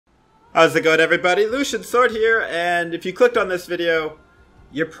How's it going, everybody? Lucian Sword here, and if you clicked on this video,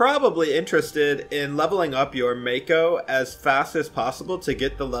 you're probably interested in leveling up your Mako as fast as possible to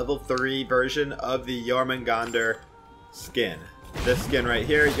get the level 3 version of the Jörmungandr skin. This skin right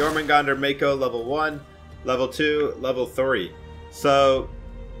here, Jörmungandr Mako level 1, level 2, level 3. So,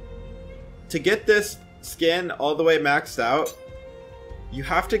 to get this skin all the way maxed out, you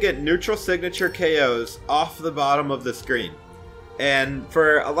have to get neutral signature KOs off the bottom of the screen. And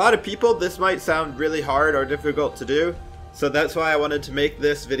for a lot of people, this might sound really hard or difficult to do. So that's why I wanted to make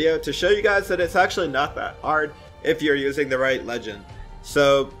this video, to show you guys that it's actually not that hard if you're using the right legend.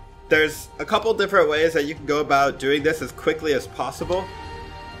 So there's a couple different ways that you can go about doing this as quickly as possible.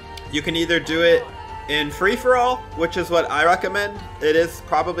 You can either do it in free-for-all, which is what I recommend. It is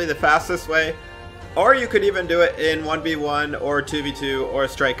probably the fastest way. Or you could even do it in 1v1 or 2v2 or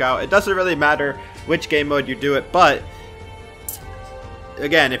strikeout. It doesn't really matter which game mode you do it, but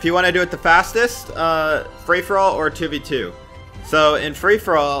again, if you want to do it the fastest, free-for-all or 2v2. So in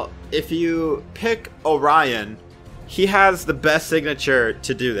free-for-all, if you pick Orion, he has the best signature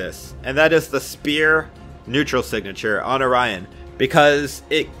to do this. And that is the spear neutral signature on Orion. Because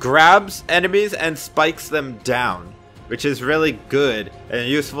it grabs enemies and spikes them down, which is really good and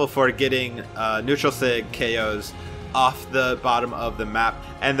useful for getting neutral sig KOs off the bottom of the map.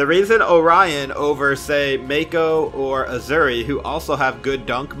 And the reason Orion over, say, Mako or Azuri, who also have good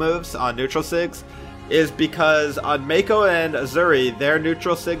dunk moves on neutral sigs, is because on Mako and Azuri, their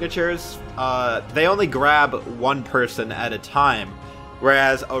neutral signatures, they only grab one person at a time,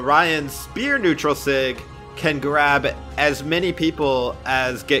 whereas Orion's spear neutral sig can grab as many people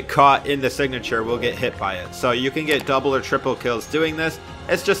as get caught in the signature will get hit by it. So you can get double or triple kills doing this.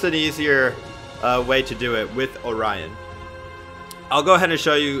 It's just an easier way to do it with Orion. I'll go ahead and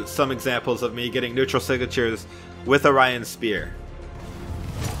show you some examples of me getting neutral signatures with Orion's spear.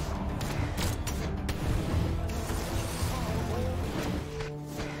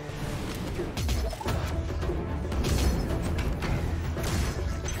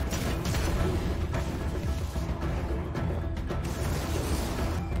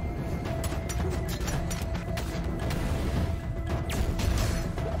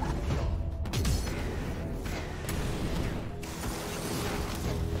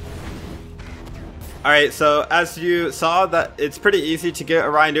 Alright, so as you saw, that it's pretty easy to get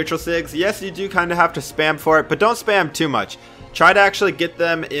Orion neutral sigs. Yes, you do kind of have to spam for it, but don't spam too much. Try to actually get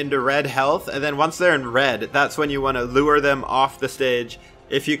them into red health, and then once they're in red, that's when you want to lure them off the stage,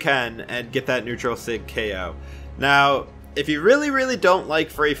 if you can, and get that neutral sig KO. Now, if you really don't like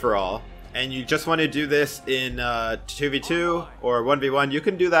free-for-all, and you just want to do this in 2v2 or 1v1, you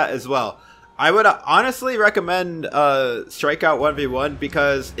can do that as well. I would honestly recommend Strikeout 1v1,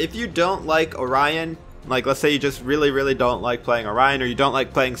 because if you don't like Orion, like let's say you just really don't like playing Orion, or you don't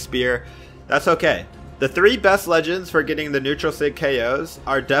like playing Spear, that's okay. The 3 best legends for getting the neutral sig KOs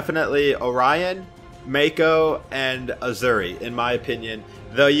are definitely Orion, Mako, and Azuri, in my opinion.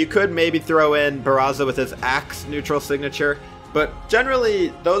 Though you could maybe throw in Brawlhalla with his axe neutral signature, but generally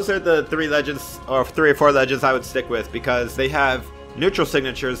those are the 3 legends, or 3 or 4 legends I would stick with, because they have neutral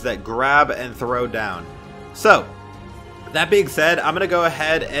signatures that grab and throw down. So, that being said, I'm going to go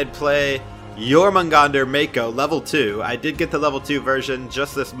ahead and play Jörmungandr Mako level 2. I did get the level 2 version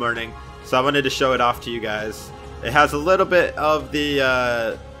just this morning, so I wanted to show it off to you guys. It has a little bit of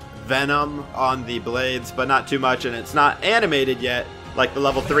the venom on the blades, but not too much, and it's not animated yet like the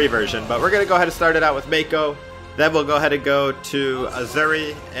level 3 version. But we're going to go ahead and start it out with Mako, then we'll go ahead and go to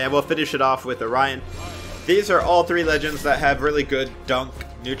Azuri, and we'll finish it off with Orion. These are all 3 legends that have really good dunk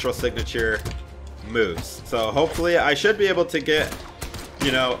neutral signature moves. So hopefully I should be able to get,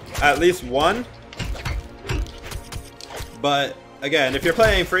 you know, at least one. But again, if you're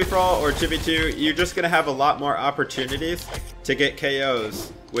playing free-for-all or 2v2, you're just going to have a lot more opportunities to get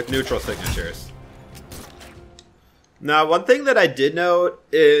KOs with neutral signatures. Now, one thing that I did note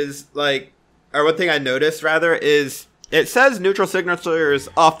is, or one thing I noticed rather, is it says neutral signatures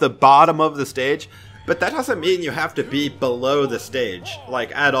off the bottom of the stage. But that doesn't mean you have to be below the stage,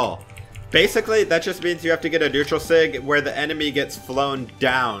 like, at all. Basically, that just means you have to get a neutral sig where the enemy gets flown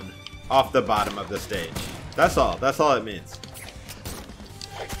down off the bottom of the stage. That's all. That's all it means.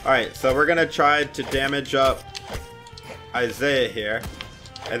 Alright, so we're going to try to damage up Isaiah here.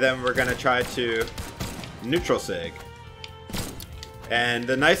 And then we're going to try to neutral sig. And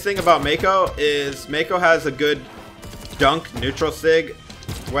the nice thing about Mako is Mako has a good dunk neutral sig,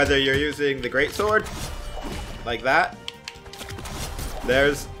 whether you're using the greatsword, like that.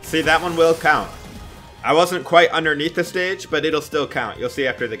 See, that one will count. I wasn't quite underneath the stage, but it'll still count. You'll see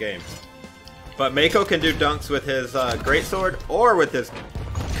after the game. But Mako can do dunks with his greatsword or with his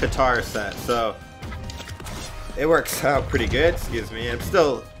Qatar set, so it works out pretty good. Excuse me. I'm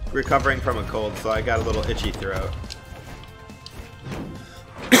still recovering from a cold, so I got a little itchy throat.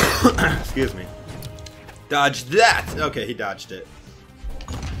 Excuse me. Dodge that! Okay, he dodged it.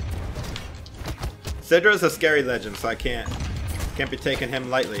 Sidra's a scary legend, so I can't be taking him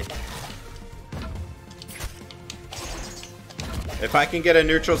lightly. If I can get a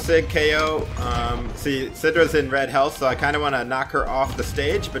neutral Sig KO, see, Sidra's in red health, so I kind of want to knock her off the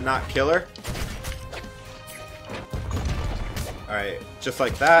stage, but not kill her. Alright, just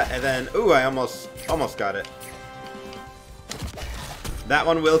like that, and then, ooh, I almost got it. That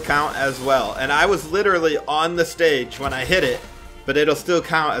one will count as well, and I was literally on the stage when I hit it, but it'll still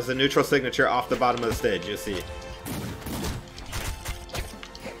count as a neutral signature off the bottom of the stage, you'll see.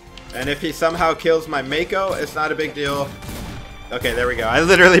 And if he somehow kills my Mako, it's not a big deal. Okay, there we go. I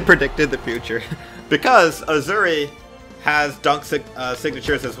literally predicted the future. Because Azuri has dunk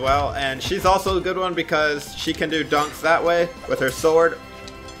signatures as well, and she's also a good one because she can do dunks that way with her sword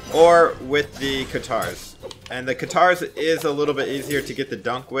or with the Qatars. And the Qatars is a little bit easier to get the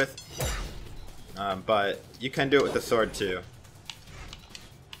dunk with, but you can do it with the sword too.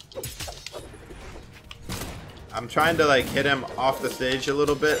 I'm trying to like hit him off the stage a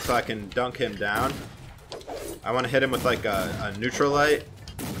little bit so I can dunk him down. I want to hit him with like a neutral light.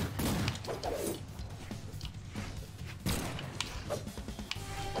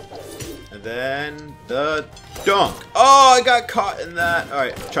 And then the dunk. Oh, I got caught in that.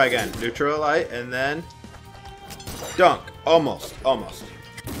 Alright, try again. Neutral light and then dunk. Almost.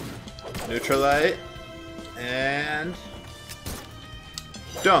 Neutral light and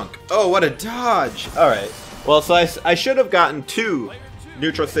dunk. Oh, what a dodge. Alright. Well, so I should have gotten 2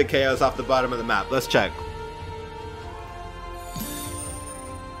 neutral Sig KOs off the bottom of the map. Let's check.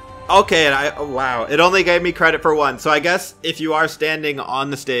 Okay, and oh, wow, it only gave me credit for 1. So I guess if you are standing on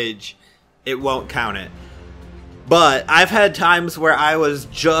the stage, it won't count it. But I've had times where I was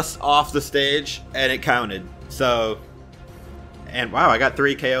just off the stage and it counted. So, and wow, I got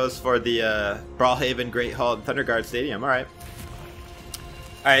 3 KOs for the Brawlhaven, Great Hall, and Thunderguard Stadium. All right.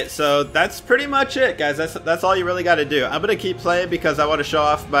 Alright, so that's pretty much it, guys. That's all you really got to do. I'm going to keep playing because I want to show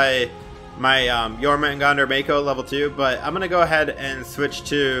off my Jörmungandr Mako level 2, but I'm going to go ahead and switch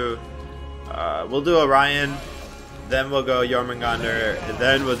to, we'll do Orion, then we'll go Jörmungandr, and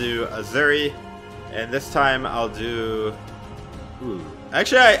then we'll do Azuri, and this time I'll do, ooh.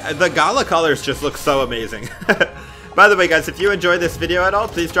 Actually, the Gala colors just look so amazing. By the way, guys, if you enjoyed this video at all,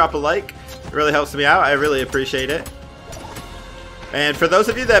 please drop a like. It really helps me out. I really appreciate it. And for those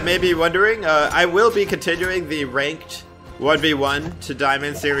of you that may be wondering, I will be continuing the ranked 1v1 to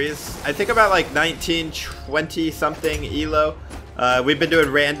Diamond series. I think about like 19, 20 something ELO. We've been doing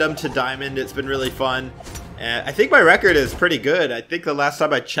random to Diamond. It's been really fun. And I think my record is pretty good. I think the last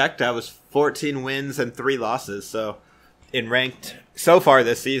time I checked, I was 14 wins and 3 losses. So in ranked so far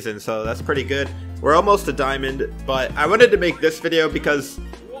this season. So that's pretty good. We're almost to Diamond. But I wanted to make this video because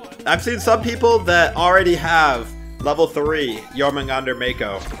I've seen some people that already have level 3 Jörmungandr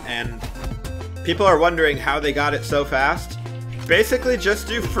Mako, and people are wondering how they got it so fast. Basically, just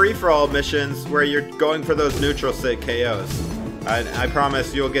do free-for-all missions where you're going for those neutral Sig KOs. I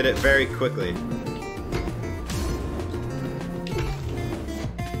promise you'll get it very quickly.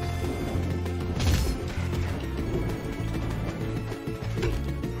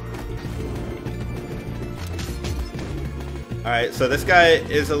 Alright, so this guy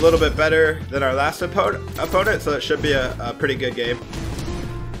is a little bit better than our last opponent, so it should be a pretty good game.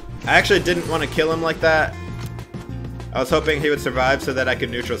 I actually didn't want to kill him like that. I was hoping he would survive so that I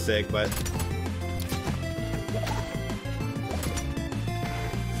could neutral Sig, but...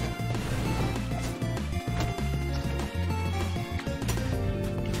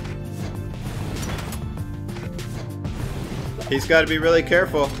 he's got to be really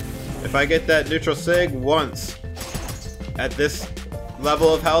careful. If I get that neutral Sig once, at this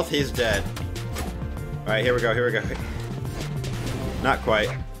level of health, he's dead. Alright, here we go, here we go. Not quite.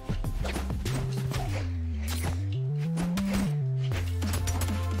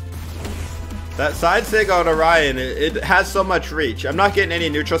 That side Sig on Orion, it has so much reach. I'm not getting any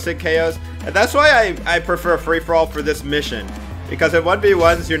neutral Sig KOs, and that's why I prefer free-for-all for this mission. Because in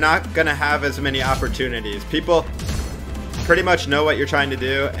 1v1s, you're not going to have as many opportunities. People pretty much know what you're trying to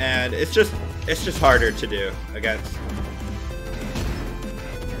do, and it's just harder to do against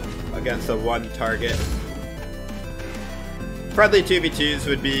a one target. Friendly 2v2s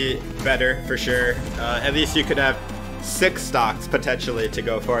would be better for sure. At least you could have 6 stocks potentially to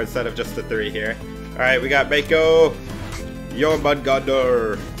go for instead of just the 3 here. Alright, we got Mako,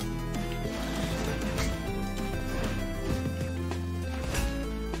 Jörmungandr.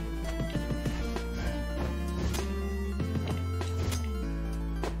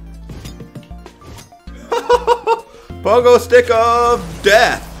 Pogo stick of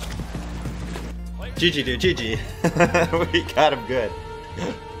death. GG, dude, GG. We got him good.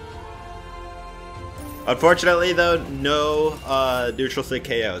 Unfortunately, though, no neutral sig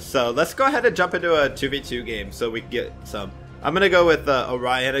KOs. So let's go ahead and jump into a 2v2 game so we can get some. I'm going to go with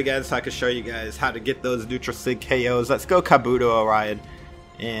Orion again so I can show you guys how to get those neutral sig KOs. Let's go Kabuto Orion.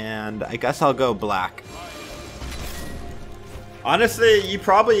 And I guess I'll go black. Honestly, you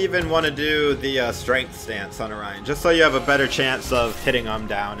probably even want to do the strength stance on Orion, just so you have a better chance of hitting them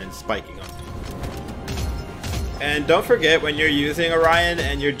down and spiking them. And don't forget, when you're using Orion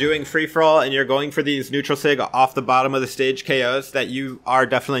and you're doing free-for-all and you're going for these neutral sig off the bottom of the stage KOs, that you are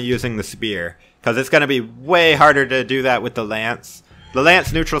definitely using the spear. Because it's going to be way harder to do that with the lance. The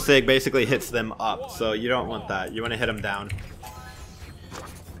lance neutral sig basically hits them up, so you don't want that. You want to hit them down.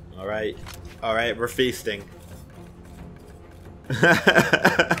 Alright. Alright, we're feasting.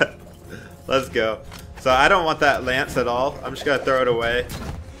 Let's go. So I don't want that lance at all. I'm just going to throw it away.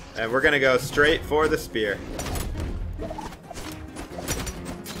 And we're going to go straight for the spear.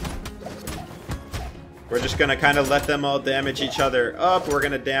 We're just going to kind of let them all damage each other up. We're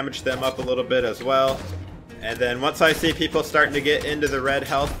going to damage them up a little bit as well. And then once I see people starting to get into the red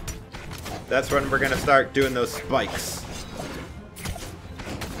health, that's when we're going to start doing those spikes.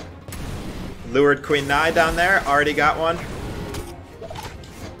 Lured Queen Nai down there. Already got one.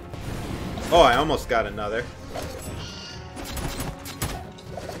 Oh, I almost got another.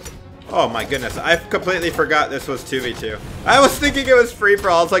 Oh my goodness, I completely forgot this was 2v2. I was thinking it was free for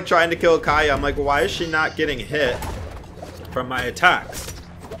all. I was like trying to kill Kaya. I'm like, why is she not getting hit from my attacks?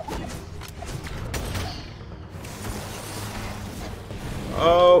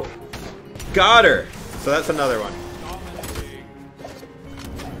 Oh, got her. So that's another one.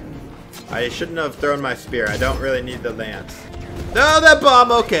 I shouldn't have thrown my spear. I don't really need the lance. No, that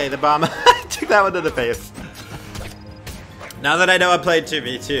bomb. Okay, the bomb. Took that one to the face. Now that I know I played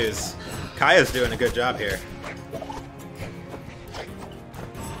 2v2s, Kaya's doing a good job here.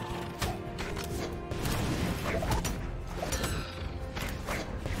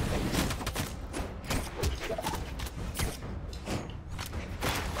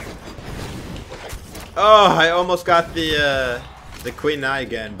 Oh, I almost got the Queen Nai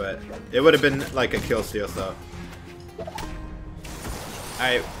again, but it would have been like a kill steal, so.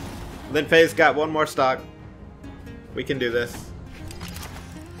 Alright, Lin Fei's got one more stock. We can do this.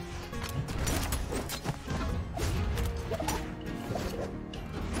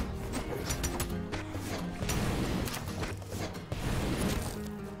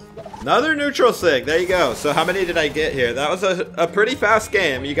 Another neutral sig. There you go. So how many did I get here? That was a pretty fast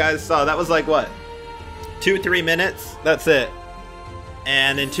game. You guys saw that was like what? 2-3 minutes? That's it.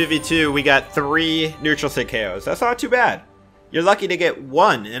 And in 2v2 we got 3 neutral sig KOs. That's not too bad. You're lucky to get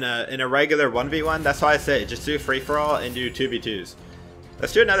one in a regular 1v1. That's why I say just do free-for-all and do 2v2s.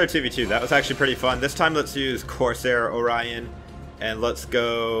 Let's do another 2v2. That was actually pretty fun. This time let's use Corsair Orion. And let's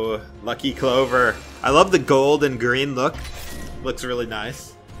go Lucky Clover. I love the gold and green look. Looks really nice.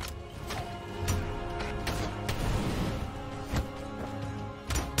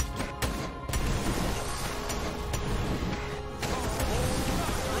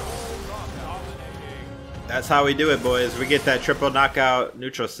 That's how we do it, boys. We get that triple knockout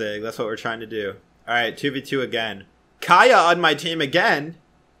neutral sig. That's what we're trying to do. Alright, 2v2 again. Kaya on my team again.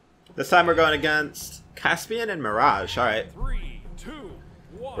 This time we're going against Caspian and Mirage. Alright. 3, 2,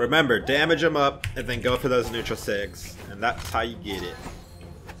 1. Remember, damage them up and then go for those neutral sigs. And that's how you get it.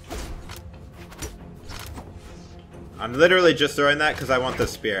 I'm literally just throwing that because I want the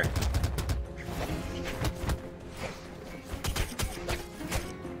spear.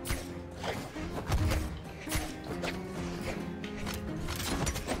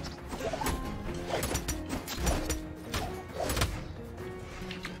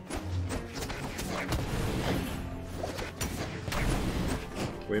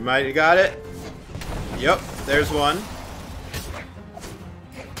 We might have got it. Yep, there's one.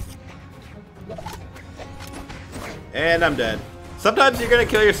 And I'm dead. Sometimes you're gonna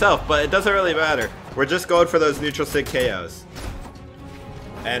kill yourself, but it doesn't really matter. We're just going for those neutral sig KOs.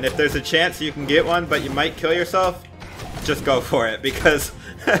 And if there's a chance you can get one, but you might kill yourself, just go for it, because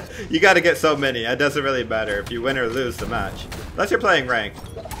you gotta get so many. It doesn't really matter if you win or lose the match. Unless you're playing ranked.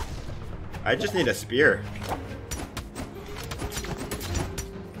 I just need a spear.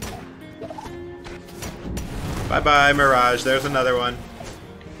 Bye-bye, Mirage. There's another one.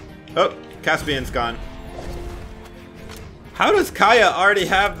 Oh, Caspian's gone. How does Kaya already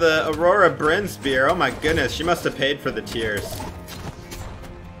have the Aurora Bryn Spear? Oh my goodness, she must have paid for the tiers.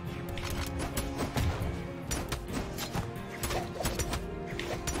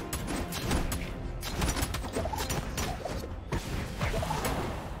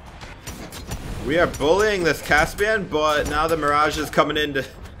 We are bullying this Caspian, but now the Mirage is coming in to...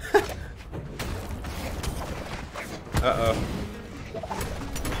 Uh-oh.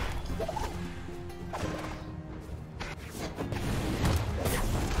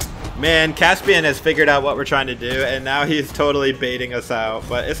 Man, Caspian has figured out what we're trying to do, and now he's totally baiting us out.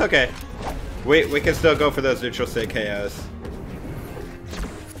 But it's okay. We can still go for those neutral sig KOs.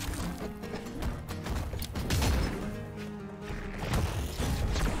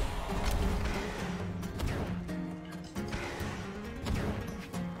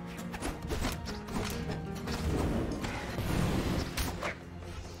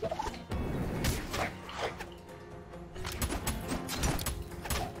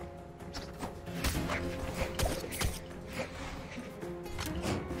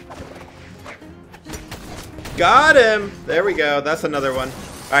 Got him! There we go. That's another one.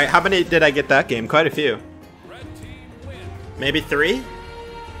 Alright, how many did I get that game? Quite a few. Maybe 3?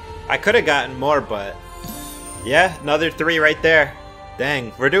 I could have gotten more, but... yeah, another 3 right there.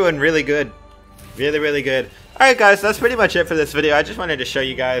 Dang, we're doing really good. Really, really good. Alright guys, that's pretty much it for this video. I just wanted to show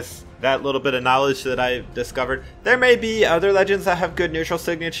you guys that little bit of knowledge that I've discovered. There may be other legends that have good neutral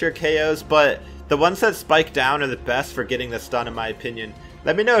signature KOs, but the ones that spike down are the best for getting this done in my opinion.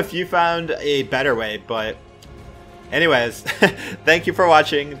 Let me know if you found a better way, but... anyways, thank you for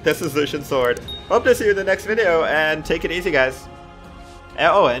watching. This is Lucian Sword. Hope to see you in the next video, and take it easy, guys.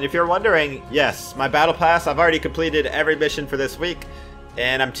 Oh, and if you're wondering, yes, my Battle Pass, I've already completed every mission for this week,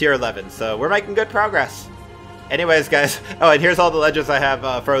 and I'm tier 11, so we're making good progress. Anyways, guys, oh, and here's all the legends I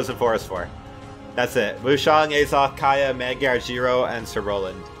have Frozen Forest for. That's it. Wushang, Azoth, Kaya, Magyar, Jiro, and Sir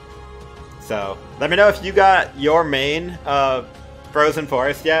Roland. So, let me know if you got your main Frozen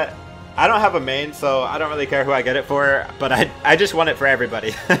Forest yet. I don't have a main, so I don't really care who I get it for, but I just want it for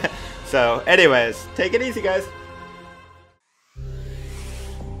everybody. So, anyways, take it easy, guys.